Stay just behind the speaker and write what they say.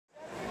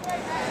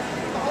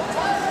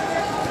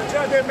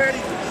there,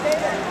 Manny.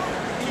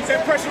 Keep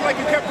that pressure like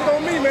you kept it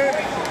on me, man.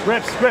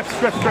 Grips. Get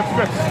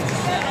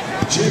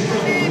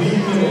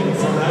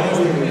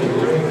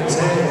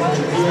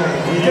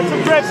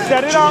some grips,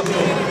 set it up.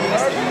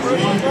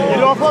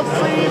 Get off of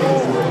sleeve.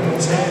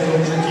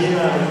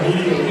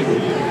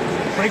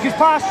 Break his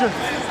posture.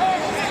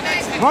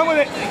 Run with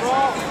it.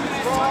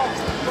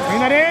 Bring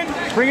that in.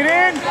 Bring it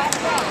in.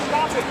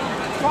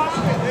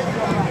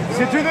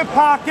 Sit through the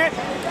pocket.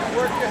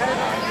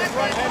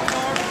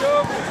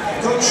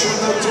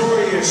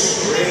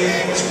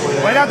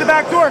 Right out the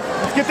back door.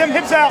 Let's get them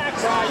hips out.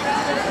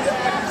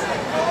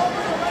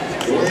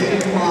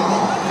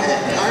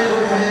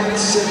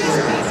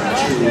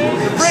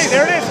 Great,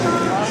 there it is.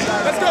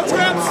 Let's go,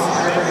 Traps.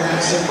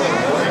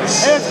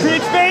 Hey, let's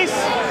create space.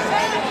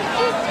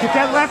 Get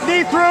that left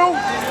knee through.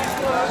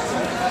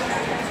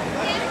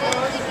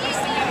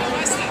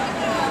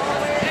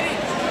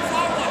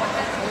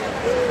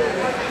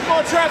 Come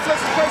on, Traps,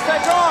 let's place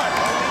that guard.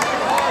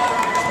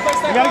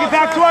 We gotta get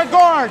back to our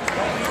guard.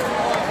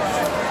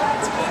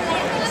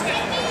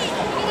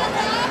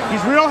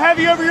 He's real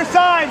heavy over your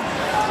side.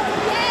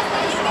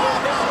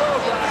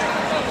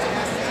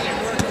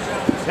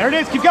 There it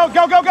is. Keep going.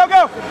 Go.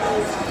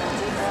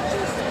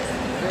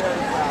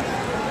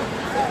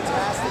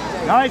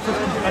 Nice.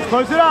 Let's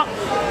close it up.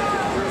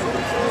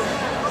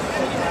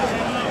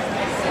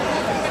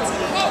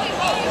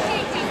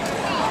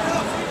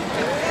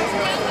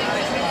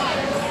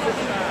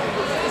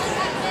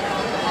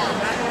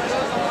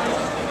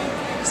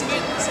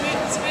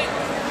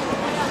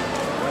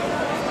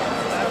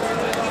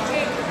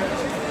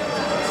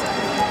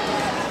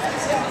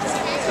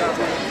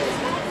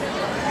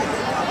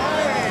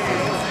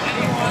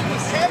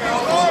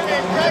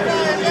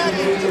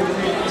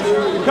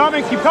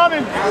 Keep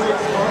coming.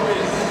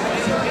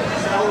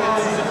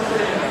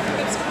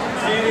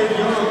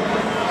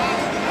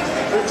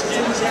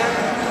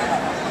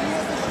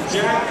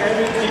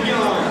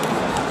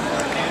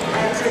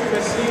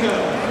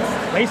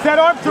 Lace that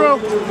arm through.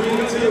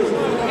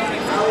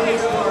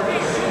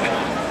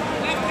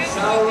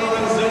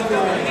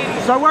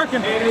 Start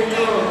working.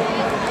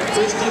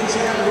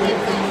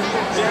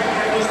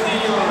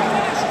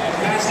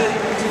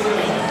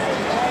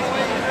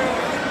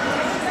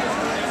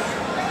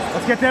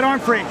 Let's get that arm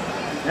free.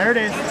 There it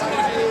is.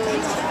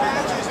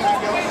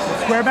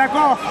 Square back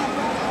off.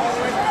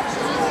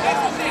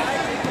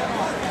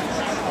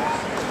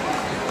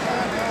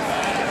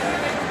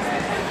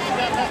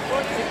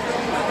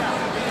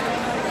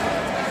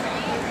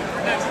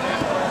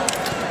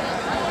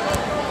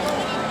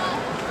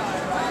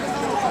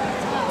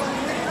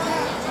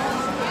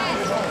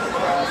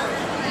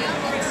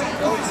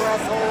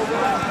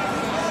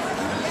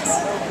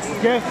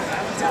 Okay.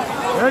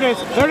 There it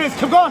is.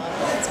 Keep going.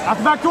 Out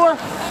the back door.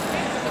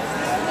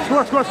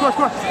 Score. Let's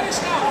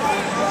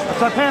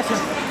start passing.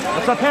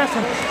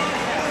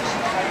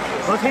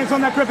 Both hands on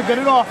that grip and get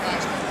it off.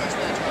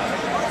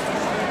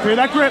 Clear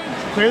that grip.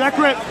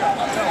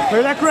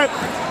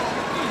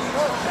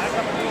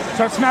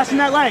 Start smashing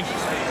that leg.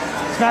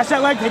 Smash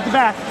that leg, take the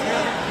back.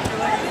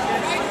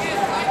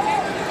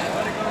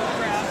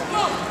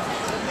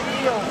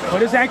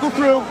 Put his ankle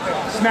through,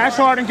 smash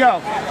hard and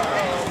go.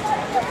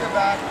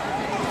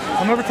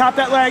 Come over top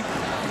that leg.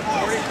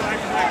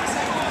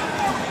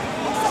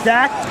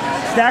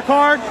 Stack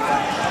hard.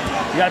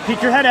 You gotta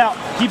peek your head out.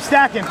 Keep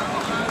stacking.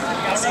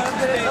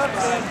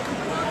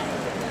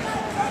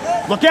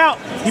 Look out,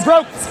 he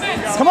broke.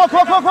 Come on.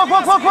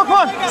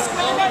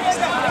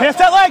 Pass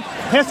that leg.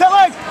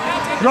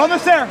 You're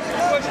almost there.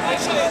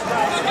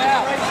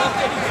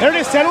 There it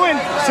is, settle in.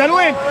 You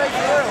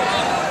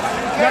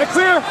gotta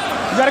clear.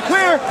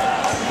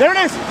 There it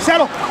is,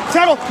 settle.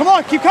 Come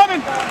on, keep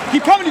coming.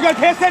 You gotta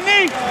pass that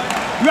knee.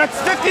 You got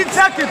 15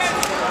 seconds.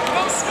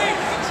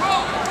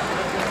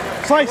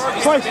 Slice.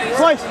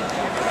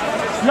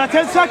 You got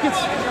 10 seconds.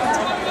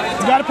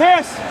 You gotta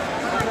pass.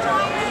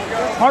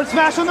 Hard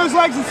smash on those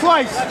legs and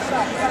slice.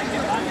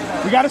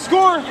 We gotta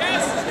score. Don't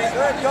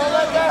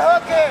let that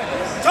hook in.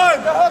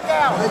 Time.